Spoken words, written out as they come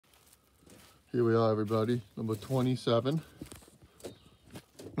Here we are, everybody. Number 27.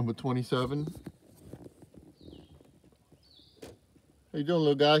 Number 27. How you doing,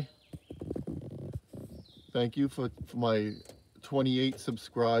 little guy? Thank you for my 28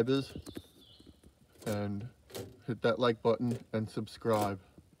 subscribers. And hit that like button and subscribe.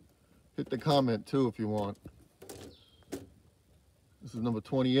 Hit the comment too if you want. This is number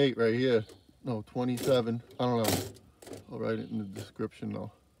 28 right here. No, 27. I don't know. I'll write it in the description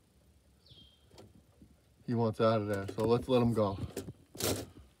though. He wants out of there, so let's let him go.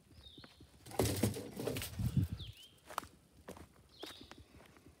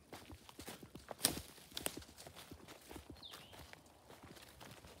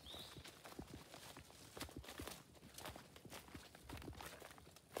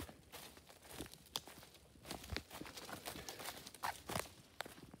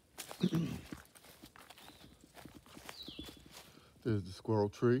 There's the squirrel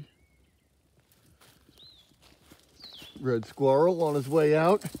tree. Red squirrel on his way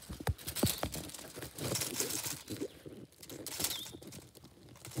out.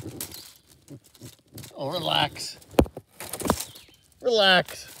 Oh, relax.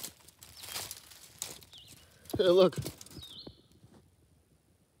 Relax. Hey, look.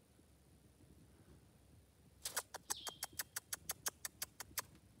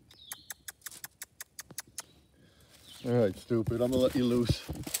 All right, stupid. I'm gonna let you loose.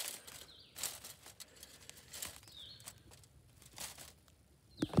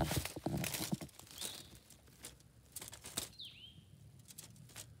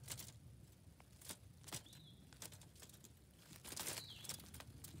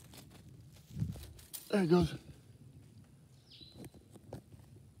 There he goes.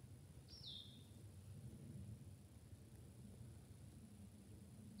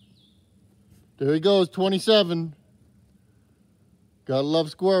 There he goes, 27. Gotta love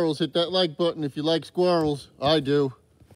squirrels. Hit that like button if you like squirrels. I do.